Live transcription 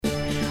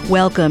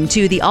Welcome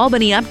to the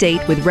Albany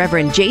Update with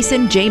Reverend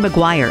Jason J.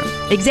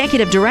 McGuire,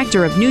 Executive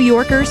Director of New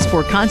Yorkers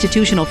for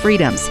Constitutional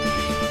Freedoms.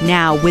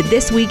 Now, with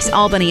this week's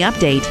Albany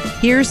Update,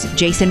 here's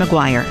Jason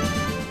McGuire.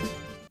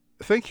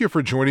 Thank you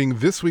for joining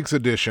this week's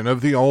edition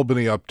of the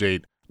Albany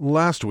Update.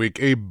 Last week,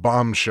 a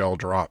bombshell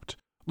dropped.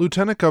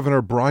 Lieutenant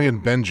Governor Brian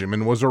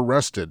Benjamin was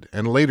arrested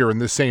and later in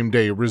the same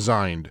day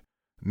resigned.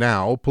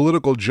 Now,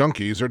 political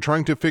junkies are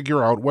trying to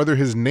figure out whether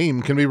his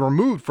name can be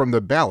removed from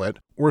the ballot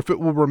or if it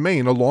will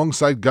remain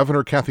alongside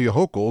Governor Kathy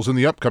Hochul's in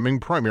the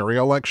upcoming primary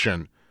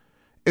election.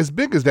 As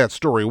big as that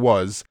story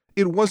was,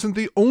 it wasn't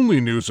the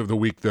only news of the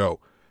week, though.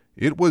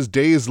 It was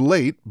days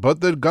late,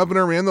 but the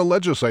governor and the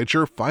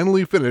legislature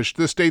finally finished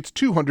the state's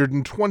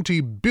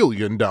 $220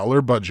 billion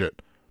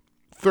budget.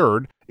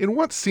 Third, in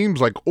what seems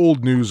like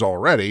old news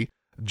already,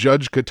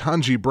 Judge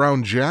Ketanji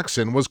Brown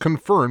Jackson was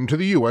confirmed to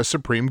the U.S.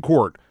 Supreme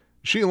Court.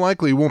 She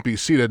likely won't be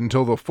seated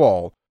until the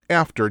fall,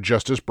 after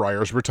Justice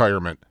Breyer's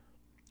retirement.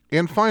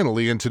 And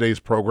finally, in today's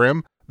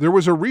program, there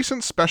was a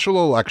recent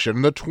special election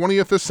in the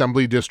 20th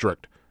Assembly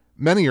District.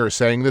 Many are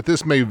saying that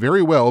this may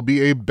very well be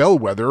a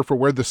bellwether for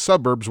where the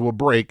suburbs will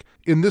break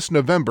in this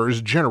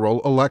November's general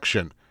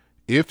election.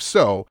 If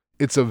so,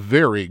 it's a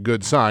very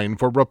good sign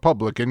for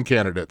Republican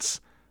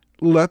candidates.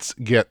 Let's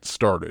get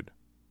started.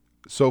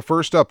 So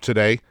first up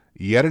today,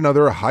 yet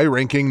another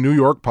high-ranking New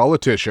York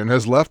politician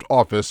has left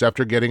office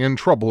after getting in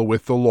trouble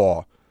with the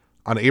law.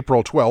 On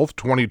April 12,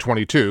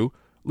 2022,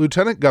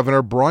 Lieutenant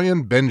Governor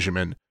Brian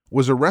Benjamin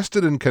was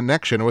arrested in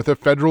connection with a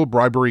federal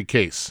bribery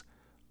case.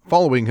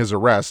 Following his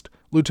arrest,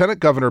 Lieutenant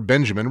Governor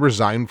Benjamin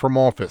resigned from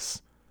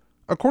office.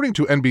 According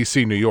to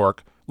NBC New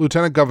York,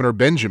 Lieutenant Governor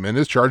Benjamin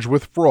is charged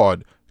with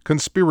fraud,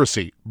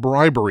 conspiracy,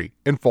 bribery,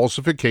 and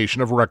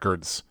falsification of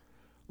records.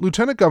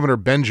 Lieutenant Governor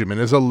Benjamin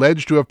is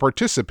alleged to have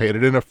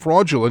participated in a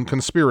fraudulent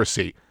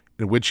conspiracy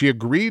in which he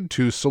agreed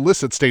to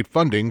solicit state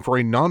funding for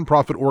a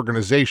nonprofit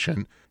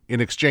organization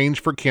in exchange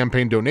for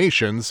campaign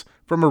donations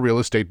from a real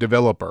estate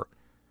developer.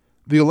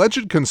 The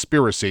alleged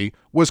conspiracy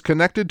was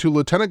connected to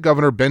Lieutenant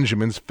Governor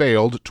Benjamin's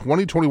failed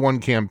 2021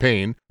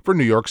 campaign for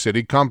New York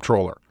City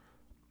Comptroller.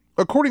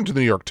 According to the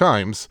New York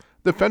Times,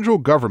 the federal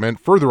government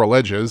further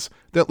alleges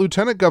that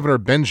Lieutenant Governor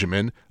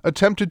Benjamin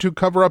attempted to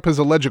cover up his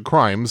alleged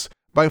crimes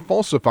by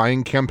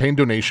falsifying campaign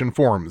donation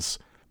forms,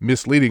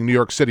 misleading New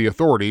York City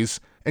authorities,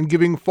 and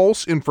giving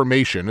false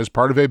information as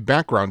part of a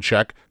background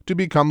check to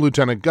become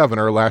lieutenant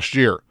governor last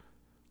year.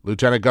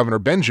 Lieutenant Governor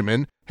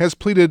Benjamin has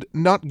pleaded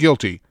not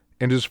guilty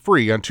and is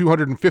free on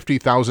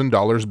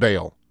 $250,000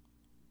 bail.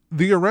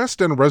 The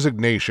arrest and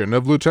resignation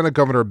of Lieutenant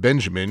Governor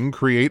Benjamin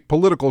create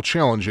political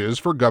challenges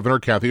for Governor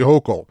Kathy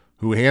Hochul,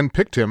 who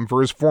handpicked him for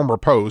his former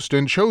post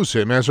and chose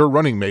him as her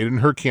running mate in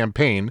her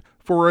campaign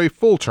for a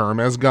full term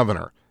as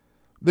governor.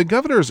 The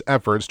governor's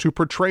efforts to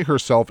portray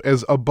herself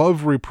as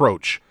above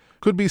reproach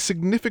could be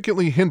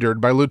significantly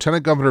hindered by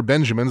Lieutenant Governor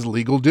Benjamin's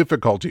legal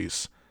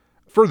difficulties.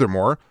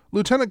 Furthermore,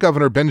 Lieutenant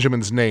Governor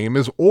Benjamin's name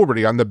is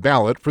already on the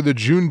ballot for the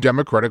June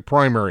Democratic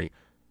primary.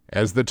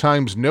 As the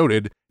Times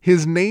noted,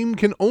 his name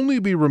can only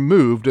be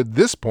removed at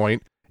this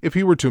point if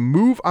he were to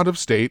move out of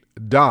state,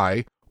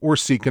 die, or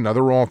seek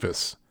another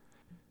office.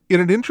 In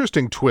an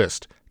interesting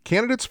twist,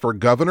 candidates for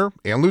governor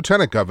and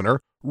lieutenant governor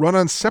run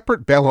on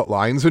separate ballot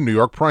lines in New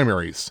York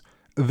primaries.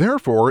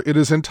 Therefore, it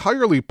is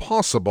entirely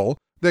possible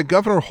that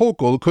Governor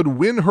Hochul could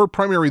win her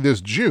primary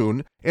this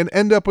June and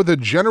end up with a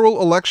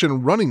general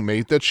election running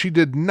mate that she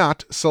did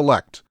not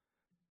select.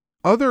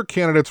 Other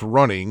candidates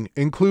running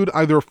include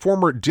either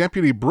former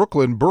Deputy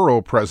Brooklyn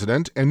Borough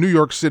President and New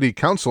York City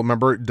Council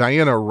member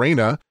Diana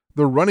Reyna,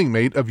 the running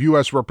mate of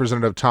U.S.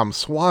 Representative Tom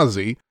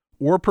Suozzi,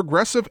 or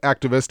progressive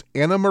activist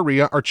Anna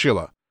Maria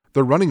Archila,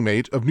 the running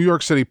mate of New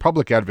York City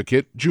Public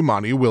Advocate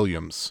Jumaane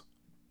Williams.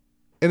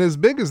 And as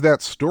big as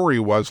that story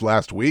was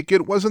last week,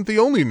 it wasn't the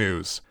only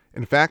news.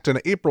 In fact, on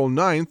April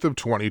 9th of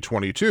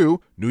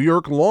 2022, New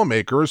York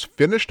lawmakers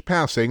finished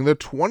passing the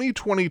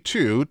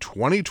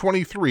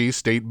 2022-2023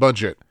 state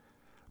budget.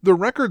 The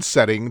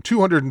record-setting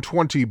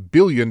 $220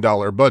 billion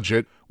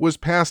budget was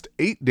passed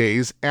 8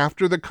 days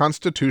after the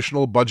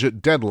constitutional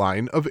budget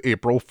deadline of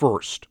April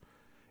 1st.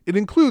 It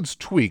includes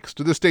tweaks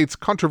to the state's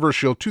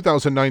controversial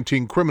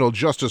 2019 criminal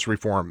justice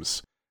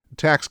reforms,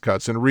 tax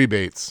cuts and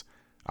rebates,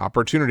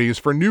 opportunities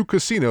for new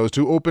casinos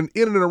to open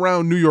in and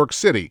around New York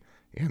City,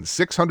 and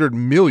 $600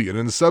 million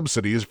in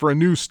subsidies for a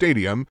new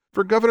stadium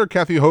for Governor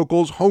Kathy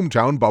Hochul's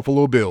hometown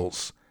Buffalo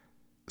Bills.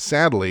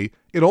 Sadly,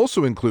 it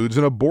also includes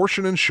an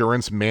abortion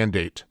insurance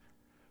mandate.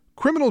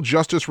 Criminal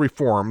justice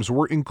reforms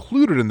were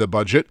included in the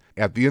budget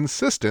at the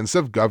insistence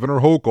of Governor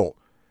Hochul.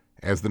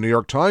 As the New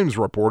York Times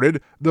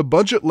reported, the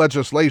budget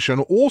legislation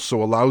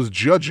also allows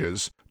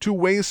judges to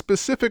weigh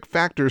specific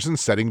factors in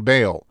setting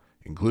bail,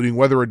 including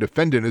whether a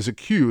defendant is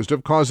accused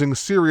of causing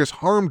serious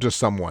harm to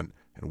someone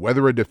and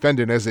whether a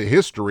defendant has a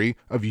history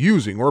of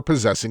using or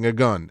possessing a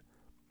gun.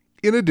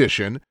 In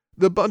addition,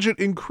 the budget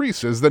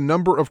increases the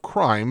number of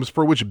crimes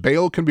for which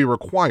bail can be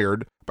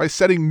required by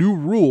setting new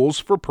rules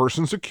for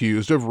persons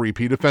accused of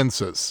repeat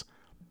offenses.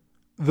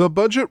 The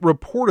budget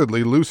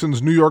reportedly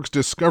loosens New York's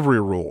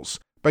discovery rules,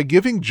 by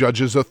giving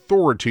judges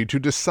authority to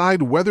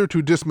decide whether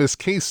to dismiss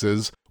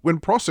cases when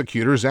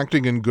prosecutors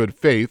acting in good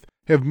faith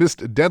have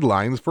missed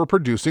deadlines for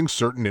producing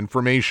certain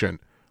information.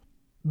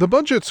 The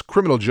budget's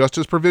criminal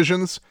justice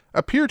provisions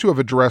appear to have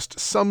addressed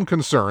some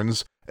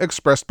concerns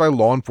expressed by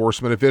law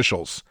enforcement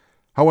officials.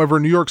 However,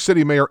 New York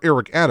City Mayor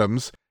Eric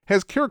Adams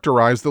has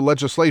characterized the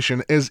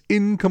legislation as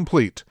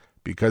incomplete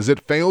because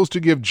it fails to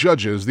give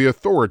judges the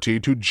authority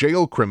to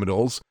jail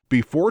criminals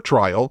before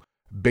trial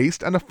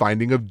based on a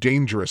finding of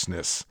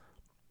dangerousness.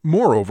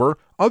 Moreover,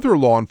 other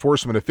law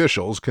enforcement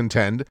officials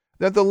contend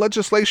that the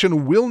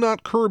legislation will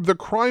not curb the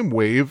crime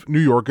wave New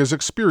York is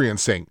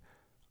experiencing.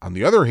 On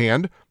the other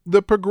hand,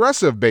 the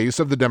progressive base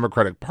of the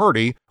Democratic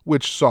Party,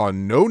 which saw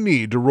no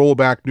need to roll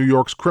back New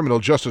York's criminal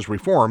justice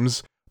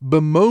reforms,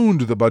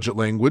 bemoaned the budget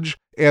language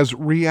as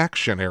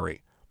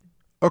reactionary.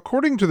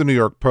 According to the New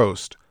York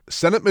Post,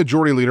 Senate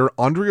Majority Leader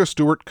Andrea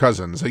Stewart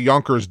Cousins, a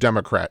Yonkers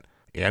Democrat,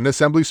 and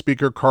Assembly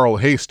Speaker Carl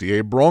Hastie,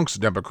 a Bronx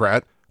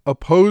Democrat,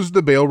 opposed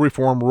the bail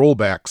reform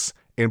rollbacks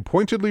and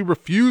pointedly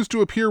refused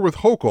to appear with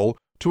Hochul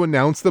to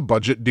announce the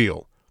budget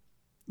deal.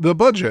 The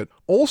budget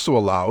also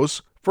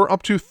allows for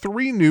up to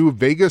 3 new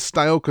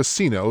Vegas-style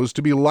casinos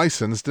to be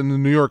licensed in the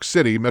New York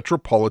City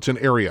metropolitan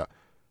area.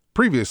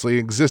 Previously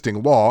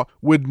existing law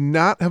would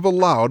not have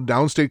allowed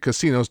downstate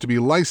casinos to be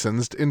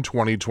licensed in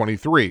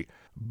 2023,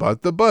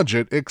 but the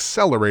budget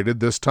accelerated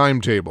this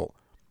timetable.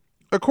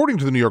 According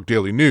to the New York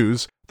Daily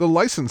News, the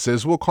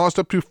licenses will cost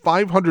up to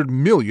 $500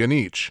 million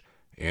each,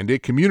 and a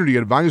community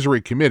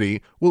advisory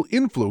committee will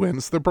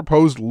influence the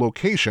proposed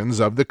locations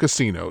of the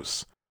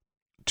casinos.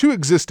 2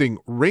 existing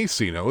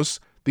racinos,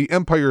 the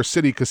Empire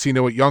City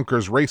Casino at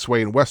Yonkers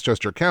Raceway in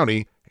Westchester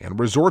County and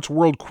Resorts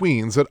World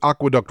Queens at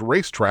Aqueduct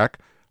Racetrack,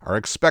 are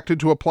expected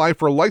to apply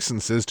for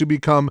licenses to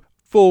become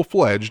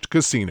full-fledged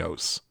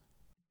casinos.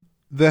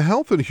 The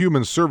Health and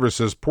Human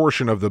Services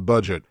portion of the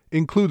budget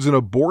includes an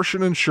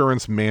abortion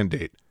insurance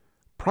mandate.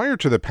 Prior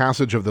to the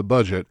passage of the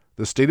budget,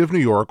 the state of New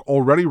York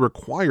already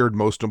required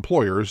most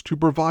employers to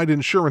provide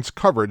insurance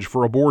coverage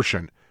for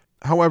abortion.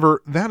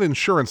 However, that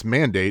insurance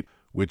mandate,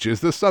 which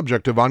is the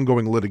subject of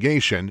ongoing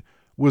litigation,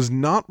 was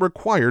not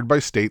required by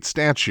state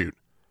statute.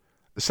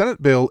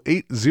 Senate Bill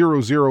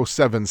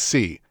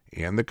 8007C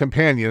and the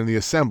companion in the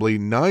Assembly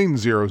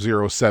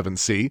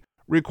 9007C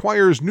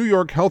requires New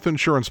York health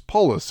insurance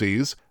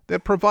policies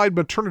that provide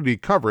maternity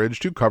coverage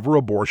to cover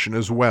abortion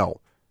as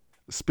well.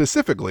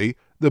 Specifically,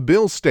 the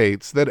bill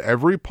states that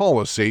every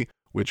policy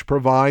which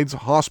provides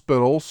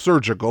hospital,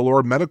 surgical,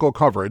 or medical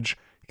coverage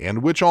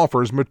and which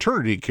offers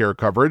maternity care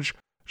coverage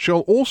shall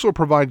also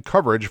provide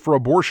coverage for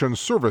abortion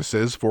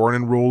services for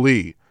an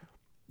enrollee.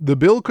 The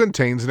bill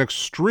contains an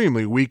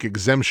extremely weak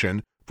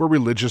exemption for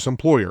religious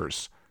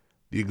employers.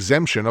 The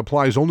exemption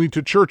applies only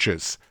to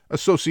churches,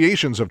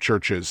 associations of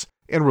churches,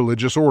 and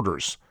religious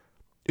orders.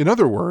 In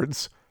other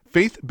words,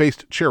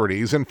 faith-based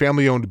charities and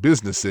family-owned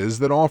businesses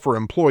that offer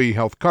employee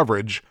health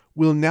coverage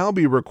will now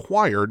be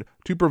required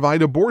to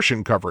provide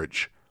abortion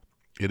coverage.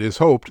 It is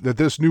hoped that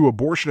this new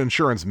abortion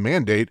insurance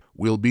mandate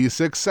will be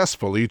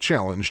successfully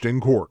challenged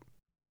in court.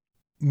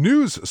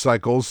 News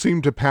cycles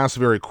seem to pass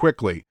very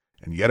quickly,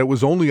 and yet it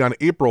was only on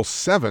April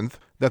 7th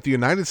that the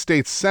United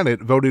States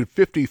Senate voted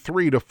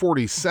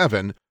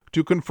 53-47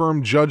 to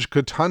confirm Judge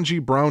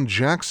Ketanji Brown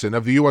Jackson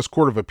of the U.S.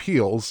 Court of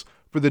Appeals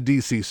for the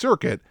D.C.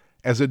 Circuit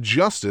as a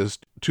justice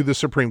to the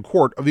Supreme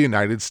Court of the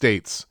United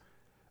States.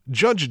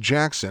 Judge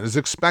Jackson is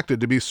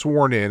expected to be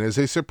sworn in as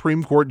a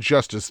Supreme Court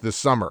justice this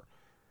summer.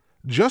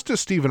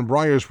 Justice Stephen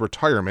Breyer's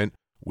retirement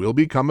will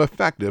become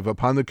effective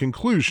upon the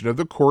conclusion of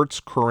the court's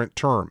current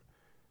term.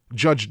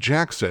 Judge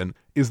Jackson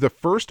is the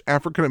first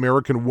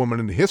African-American woman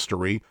in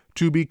history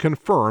to be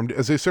confirmed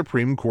as a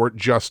Supreme Court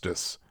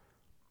justice.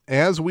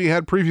 As we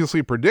had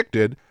previously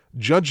predicted,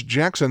 Judge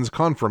Jackson's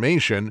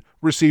confirmation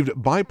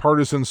received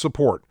bipartisan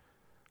support.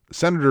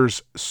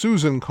 Senators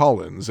Susan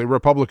Collins, a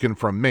Republican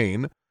from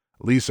Maine,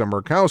 Lisa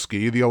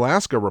Murkowski, the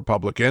Alaska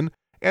Republican,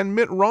 and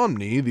Mitt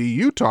Romney, the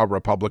Utah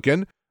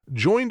Republican,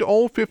 joined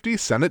all 50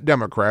 Senate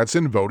Democrats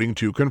in voting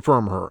to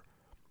confirm her.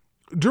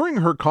 During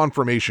her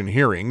confirmation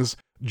hearings,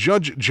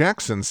 Judge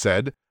Jackson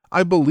said,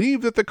 "I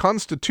believe that the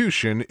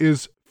Constitution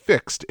is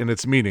fixed in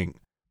its meaning."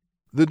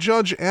 The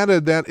judge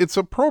added that it's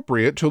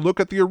appropriate to look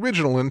at the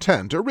original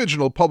intent,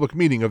 original public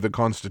meaning of the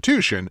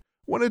Constitution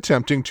when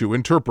attempting to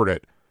interpret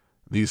it.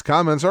 These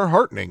comments are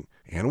heartening,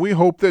 and we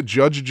hope that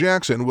Judge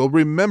Jackson will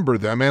remember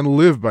them and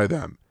live by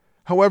them.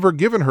 However,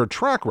 given her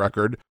track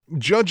record,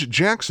 Judge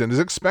Jackson is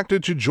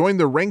expected to join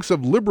the ranks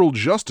of liberal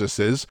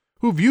justices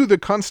who view the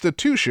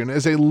Constitution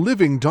as a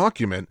living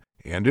document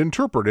and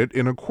interpret it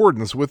in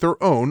accordance with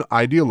their own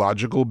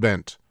ideological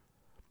bent.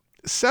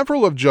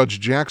 Several of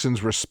Judge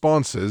Jackson's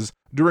responses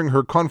during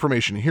her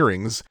confirmation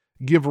hearings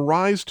give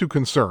rise to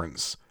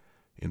concerns.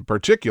 In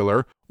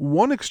particular,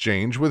 one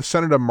exchange with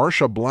Senator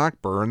Marsha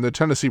Blackburn, the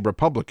Tennessee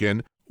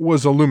Republican,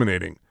 was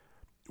illuminating.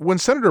 When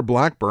Senator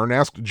Blackburn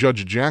asked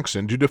Judge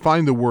Jackson to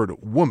define the word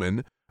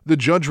woman, the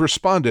judge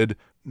responded,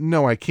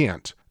 "No, I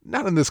can't.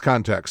 Not in this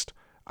context.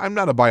 I'm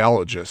not a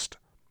biologist."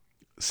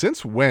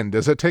 Since when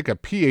does it take a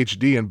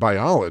PhD in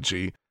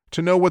biology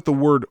to know what the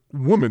word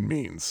woman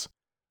means.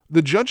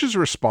 The judge's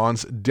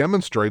response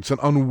demonstrates an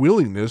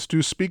unwillingness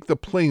to speak the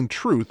plain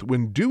truth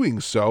when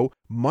doing so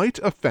might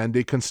offend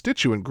a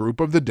constituent group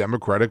of the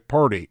Democratic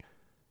Party.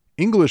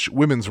 English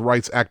women's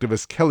rights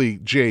activist Kelly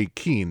J.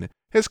 Keene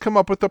has come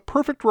up with the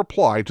perfect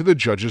reply to the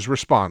judge's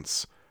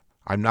response.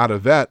 "I'm not a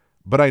vet,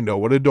 but I know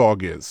what a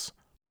dog is."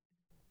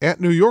 At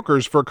New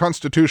Yorkers for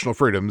Constitutional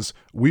Freedoms,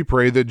 we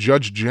pray that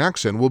Judge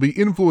Jackson will be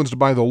influenced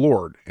by the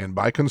Lord and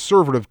by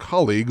conservative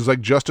colleagues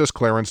like Justice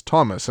Clarence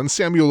Thomas and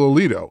Samuel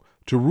Alito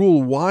to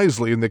rule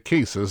wisely in the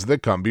cases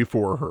that come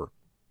before her.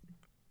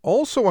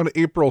 Also on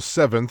April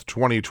 7,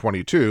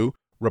 2022,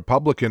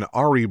 Republican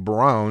Ari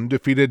Brown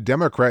defeated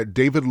Democrat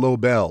David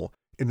Lobel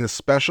in a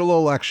special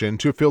election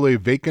to fill a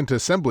vacant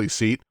assembly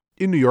seat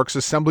in New York's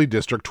Assembly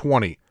District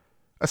 20.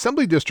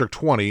 Assembly District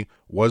 20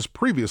 was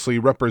previously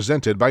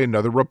represented by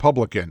another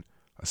Republican,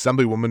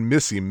 Assemblywoman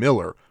Missy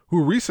Miller,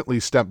 who recently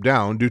stepped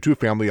down due to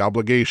family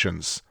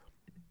obligations.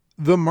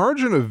 The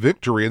margin of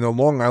victory in the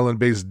Long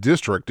Island-based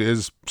district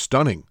is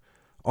stunning.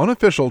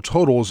 Unofficial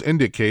totals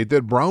indicate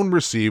that Brown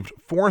received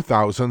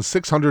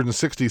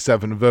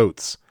 4,667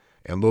 votes,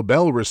 and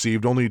Lobel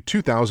received only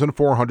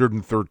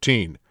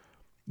 2,413.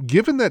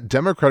 Given that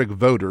Democratic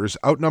voters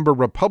outnumber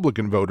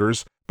Republican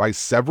voters by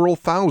several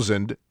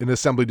thousand in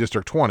Assembly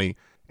District 20,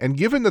 and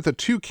given that the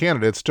two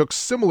candidates took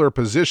similar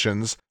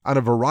positions on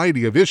a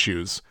variety of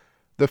issues,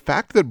 the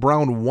fact that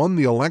Brown won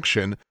the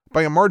election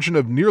by a margin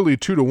of nearly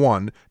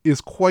 2-1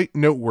 is quite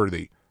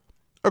noteworthy.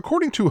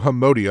 According to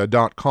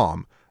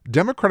Hamodia.com,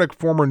 Democratic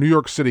former New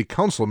York City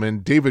Councilman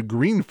David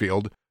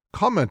Greenfield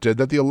commented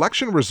that the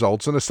election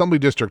results in Assembly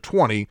District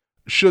 20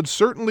 should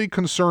certainly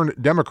concern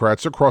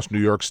Democrats across New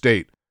York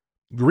State.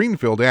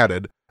 Greenfield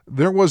added,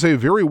 "There was a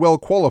very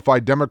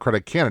well-qualified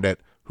Democratic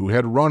candidate who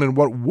had run in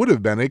what would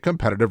have been a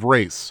competitive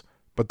race,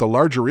 but the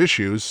larger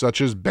issues,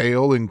 such as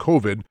bail and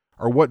COVID,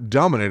 are what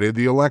dominated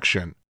the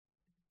election."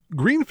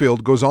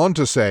 Greenfield goes on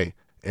to say,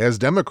 "As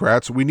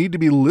Democrats, we need to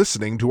be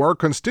listening to our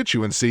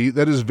constituency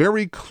that is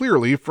very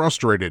clearly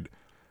frustrated."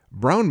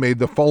 Brown made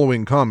the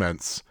following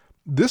comments,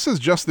 "This is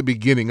just the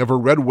beginning of a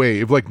red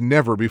wave like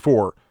never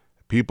before.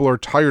 People are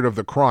tired of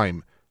the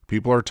crime.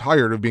 People are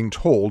tired of being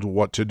told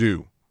what to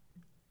do."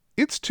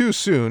 It's too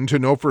soon to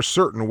know for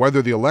certain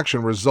whether the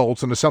election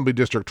results in Assembly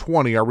District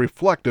 20 are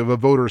reflective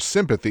of voters'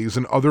 sympathies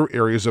in other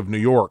areas of New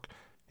York.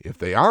 If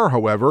they are,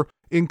 however,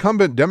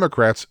 incumbent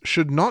Democrats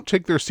should not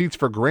take their seats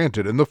for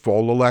granted in the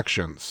fall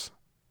elections.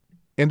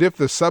 And if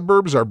the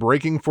suburbs are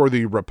breaking for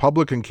the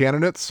Republican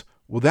candidates,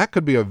 well, that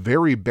could be a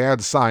very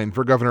bad sign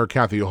for Governor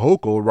Kathy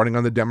Hochul running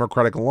on the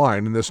Democratic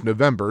line in this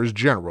November's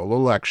general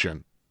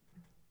election.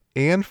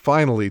 And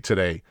finally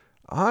today,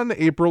 on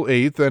April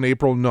 8th and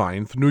April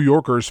 9th, New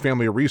Yorkers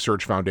Family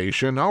Research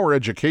Foundation, our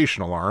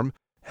educational arm,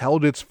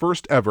 held its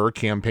first ever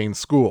campaign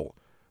school.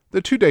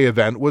 The two-day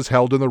event was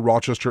held in the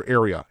Rochester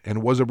area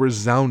and was a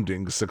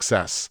resounding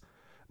success.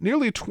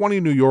 Nearly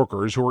 20 New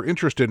Yorkers who are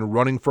interested in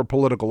running for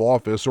political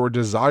office or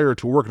desire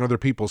to work in other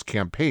people's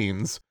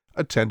campaigns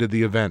attended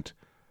the event.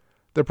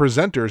 The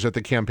presenters at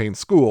the campaign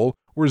school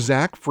were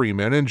Zach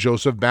Freeman and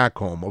Joseph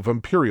Backholm of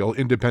Imperial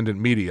Independent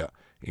Media,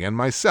 and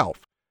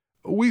myself.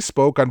 We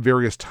spoke on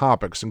various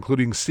topics,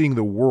 including seeing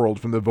the world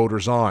from the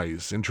voter's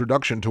eyes,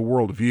 introduction to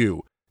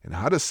worldview, and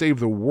how to save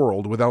the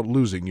world without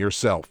losing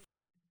yourself.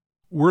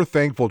 We're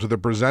thankful to the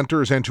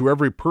presenters and to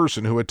every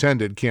person who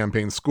attended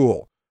campaign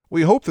school.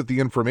 We hope that the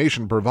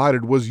information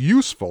provided was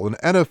useful and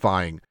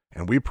edifying,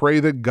 and we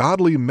pray that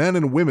godly men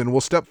and women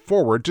will step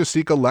forward to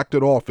seek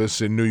elected office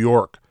in New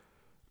York.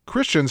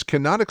 Christians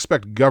cannot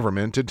expect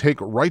government to take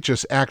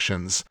righteous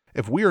actions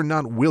if we are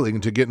not willing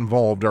to get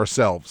involved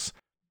ourselves.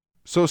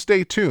 So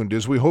stay tuned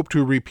as we hope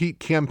to repeat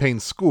campaign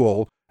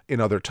school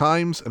in other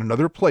times and in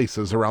other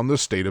places around the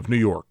state of New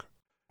York.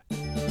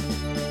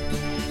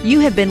 You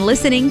have been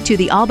listening to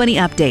the Albany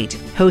Update,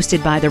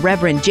 hosted by the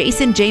Reverend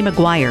Jason J.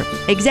 McGuire,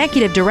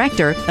 Executive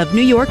Director of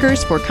New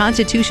Yorkers for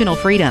Constitutional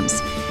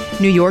Freedoms.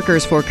 New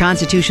Yorkers for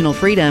Constitutional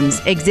Freedoms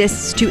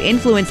exists to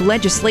influence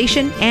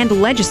legislation and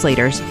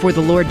legislators for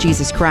the Lord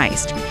Jesus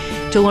Christ.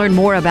 To learn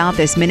more about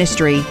this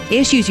ministry,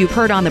 issues you've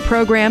heard on the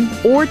program,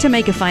 or to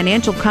make a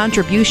financial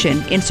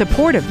contribution in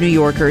support of New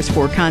Yorkers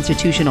for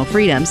Constitutional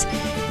Freedoms,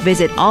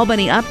 visit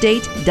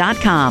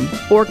albanyupdate.com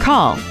or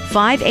call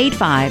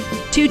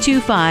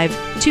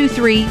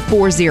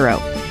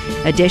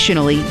 585-225-2340.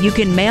 Additionally, you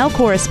can mail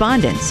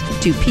correspondence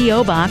to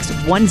P.O. Box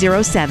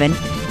 107,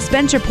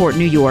 Spencerport,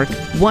 New York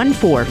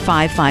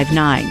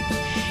 14559.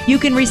 You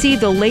can receive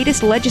the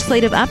latest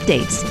legislative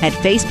updates at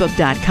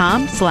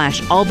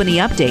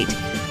facebook.com/albanyupdate.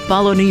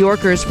 Follow New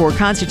Yorkers for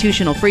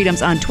Constitutional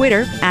Freedoms on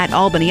Twitter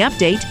 @Albany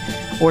Update,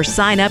 or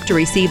sign up to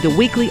receive the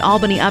weekly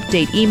Albany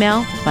Update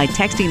email by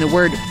texting the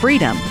word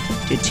FREEDOM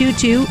to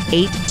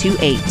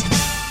 22828.